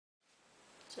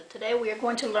So today we are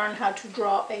going to learn how to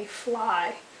draw a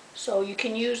fly. So you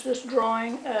can use this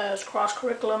drawing as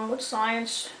cross-curriculum with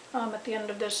science. At the end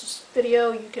of this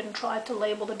video you can try to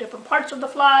label the different parts of the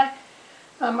fly.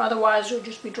 Otherwise you'll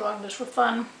just be drawing this for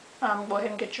fun. Go ahead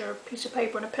and get your piece of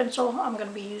paper and a pencil. I'm going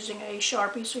to be using a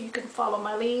Sharpie so you can follow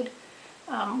my lead.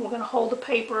 We're going to hold the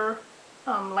paper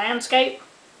landscape,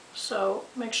 so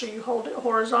make sure you hold it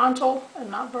horizontal and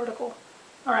not vertical.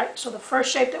 Alright, so the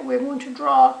first shape that we're going to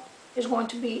draw is going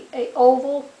to be an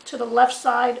oval to the left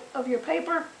side of your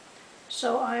paper.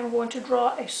 So I'm going to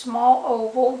draw a small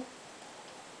oval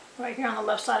right here on the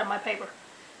left side of my paper.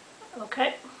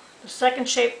 Okay, the second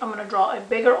shape, I'm going to draw a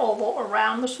bigger oval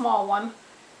around the small one,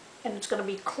 and it's going to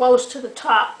be close to the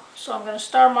top. So I'm going to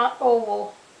start my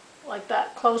oval like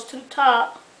that, close to the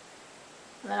top,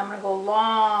 and then I'm going to go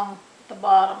long at the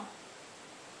bottom.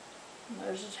 And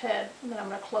there's his head, and then I'm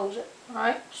going to close it.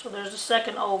 Alright, so there's the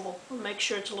second oval. Make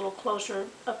sure it's a little closer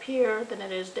up here than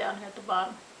it is down here at the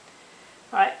bottom.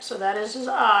 Alright, so that is his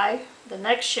eye. The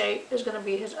next shape is going to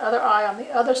be his other eye on the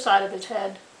other side of his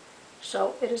head.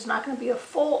 So it is not going to be a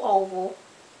full oval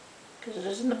because it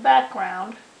is in the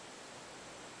background.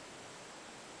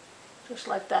 Just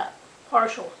like that.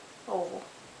 Partial oval.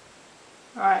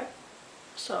 Alright,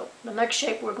 so the next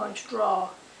shape we're going to draw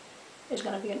is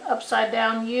going to be an upside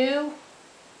down U.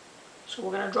 So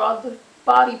we're going to draw the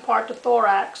body part, the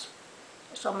thorax.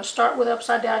 So I'm going to start with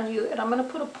upside down U, and I'm going to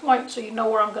put a point so you know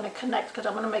where I'm going to connect, because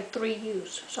I'm going to make 3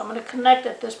 U's. So I'm going to connect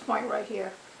at this point right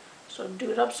here. So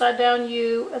do it upside down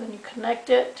U, and then you connect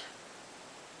it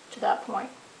to that point.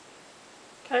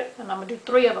 Okay, and I'm going to do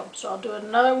 3 of them. So I'll do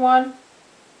another one,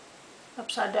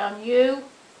 upside down U,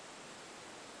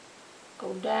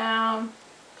 go down,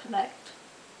 connect.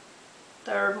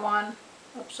 Third one,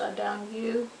 upside down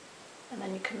U, and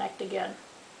then you connect again.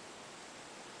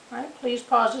 Alright, please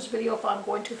pause this video if I'm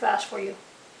going too fast for you.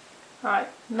 Alright,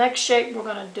 next shape we're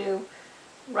going to do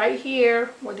right here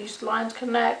where these lines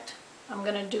connect. I'm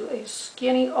going to do a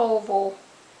skinny oval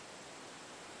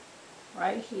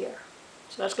right here.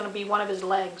 So that's going to be one of his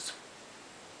legs.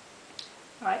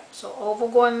 Alright, so oval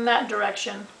going in that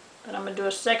direction. Then I'm going to do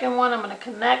a second one. I'm going to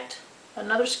connect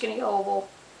another skinny oval.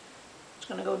 It's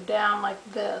going to go down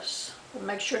like this. But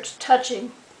make sure it's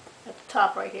touching at the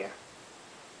top right here.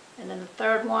 And then the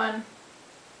third one,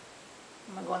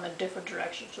 I'm going to go in a different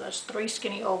direction. So that's 3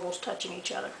 skinny ovals touching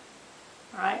each other.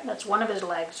 Alright, that's one of his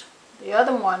legs. The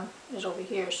other one is over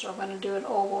here. So I'm going to do an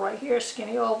oval right here,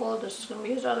 skinny oval. This is going to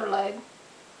be his other leg.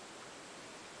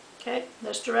 Okay,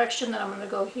 this direction. Then I'm going to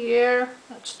go here.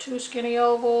 That's 2 skinny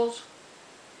ovals.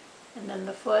 And then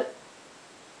the foot,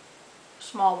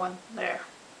 small one there.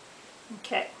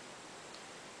 Okay.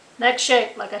 Next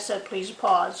shape, like I said, please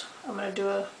pause. I'm going to do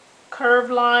a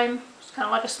curved line. It's kind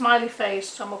of like a smiley face.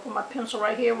 So I'm going to put my pencil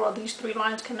right here where these 3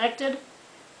 lines connected.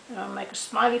 And I'm going to make a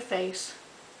smiley face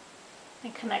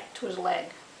and connect to his leg.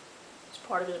 It's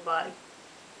part of his body.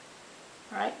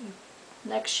 Alright,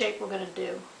 next shape we're going to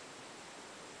do.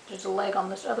 There's a leg on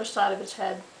this other side of his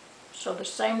head. So the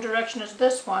same direction as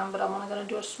this one, but I'm only going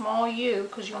to do a small U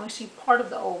because you only see part of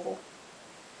the oval.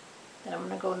 Then I'm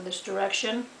going to go in this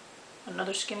direction,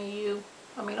 another skinny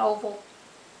oval,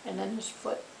 and then his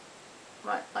foot,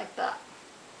 right like that.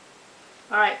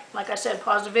 Alright, like I said,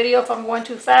 pause the video if I'm going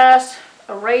too fast,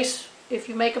 erase if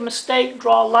you make a mistake,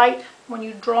 draw light when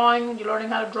you're drawing, you're learning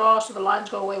how to draw so the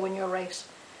lines go away when you erase.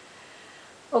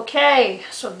 Okay,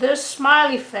 so this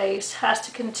smiley face has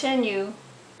to continue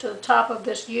to the top of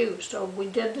this U. So we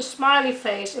did the smiley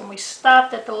face and we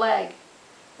stopped at the leg.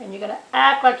 And you're going to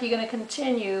act like you're going to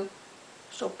continue.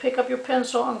 So pick up your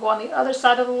pencil and go on the other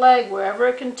side of the leg wherever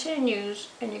it continues,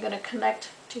 and you're going to connect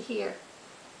to here.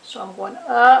 So I'm going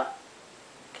up,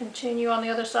 continue on the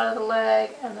other side of the leg,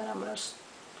 and then I'm going to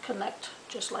connect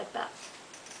just like that.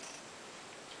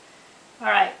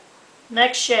 Alright,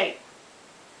 next shape.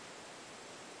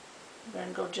 We're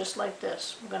going to go just like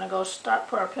this. We're going to go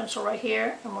put our pencil right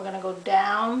here, and we're going to go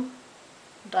down,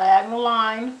 diagonal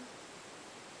line,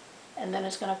 and then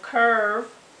it's going to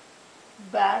curve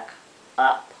back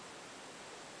up,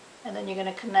 and then you're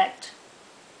going to connect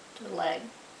to the leg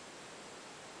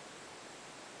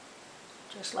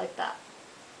just like that.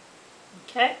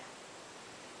 Okay,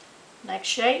 next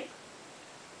shape,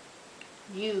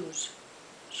 U's.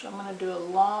 So I'm going to do a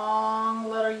long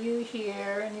letter U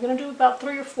here, and you're going to do about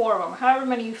 3 or 4 of them, however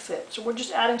many you fit. So we're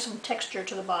just adding some texture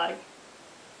to the body.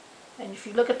 And if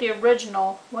you look at the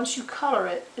original, once you color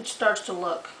it, it starts to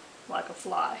look like a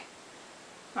fly.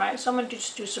 Alright, so I'm going to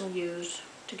just do some U's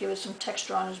to give it some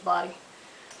texture on his body.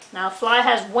 Now a fly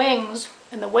has wings,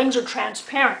 and the wings are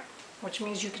transparent, which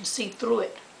means you can see through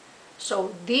it.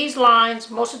 So these lines,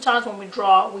 most of the times when we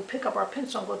draw, we pick up our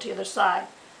pencil and go to the other side.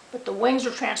 But the wings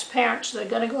are transparent, so they're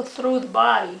going to go through the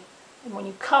body. And when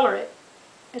you color it,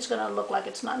 it's going to look like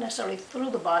it's not necessarily through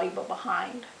the body, but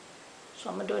behind. So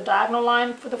I'm going to do a diagonal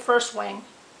line for the first wing.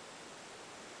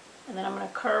 And then I'm going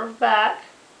to curve back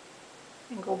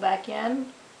and go back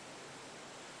in.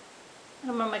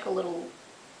 And I'm going to make a little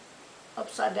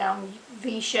upside down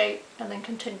V shape and then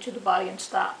continue to the body and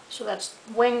stop. So that's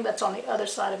wing that's on the other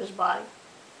side of his body.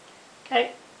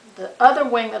 Okay, the other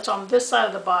wing that's on this side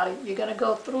of the body, you're going to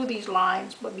go through these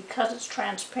lines, but because it's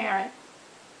transparent,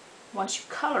 once you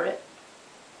color it,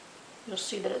 you'll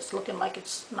see that it's looking like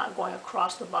it's not going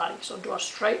across the body. So draw a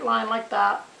straight line like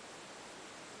that,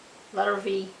 letter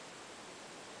V.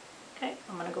 Okay,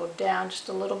 I'm going to go down just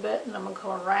a little bit and I'm going to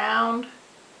go around,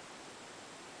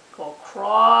 go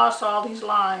across all these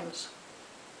lines,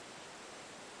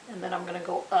 and then I'm going to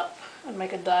go up and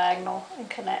make a diagonal and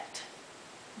connect.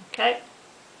 Okay,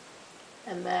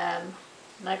 and then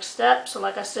next step, so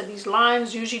like I said, these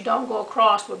lines usually don't go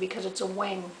across, but because it's a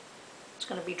wing, it's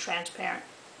going to be transparent.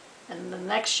 And the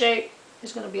next shape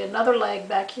is going to be another leg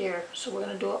back here, so we're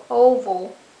going to do an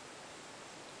oval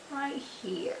right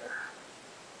here.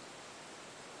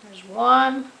 There's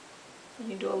one, and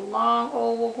you do a long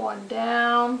oval going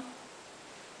down,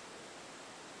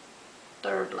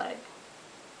 third leg.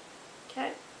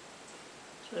 Okay,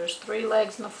 so there's 3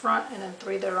 legs in the front and then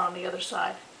 3 that are on the other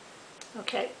side.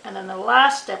 Okay, and then the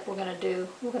last step we're going to do,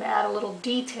 we're going to add a little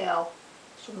detail.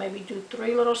 So maybe do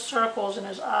 3 little circles in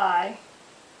his eye.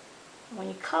 And when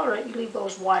you color it, you leave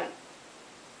those white.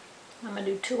 I'm going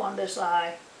to do 2 on this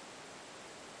eye.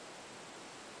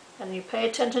 And you pay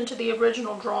attention to the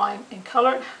original drawing and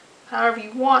color it however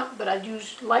you want, but I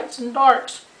used lights and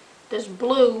darks. This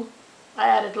blue, I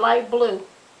added light blue,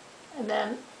 and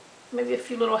then maybe a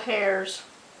few little hairs,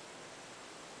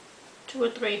 2 or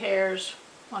 3 hairs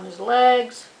on his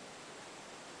legs,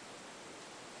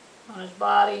 on his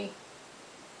body,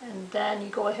 and then you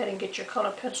go ahead and get your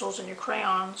color pencils and your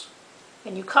crayons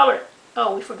and you color it.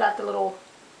 Oh, we forgot the little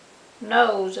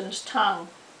nose and his tongue,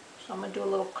 so I'm going to do a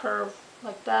little curve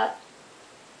like that.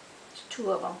 It's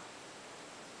 2 of them.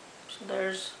 So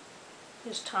there's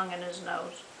his tongue and his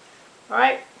nose.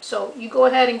 Alright, so you go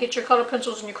ahead and get your color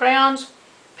pencils and your crayons.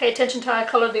 Pay attention to how I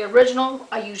colored the original.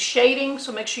 I use shading,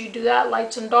 so make sure you do that,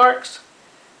 lights and darks.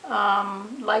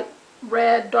 Light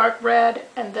red, dark red,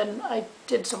 and then I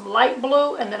did some light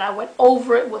blue, and then I went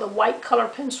over it with a white color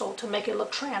pencil to make it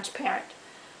look transparent.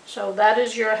 So that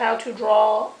is your how to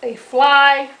draw a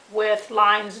fly with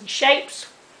lines and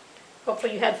shapes.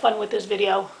 Hopefully you had fun with this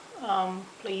video.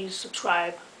 Please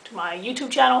subscribe to my YouTube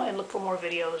channel and look for more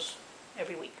videos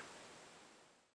every week.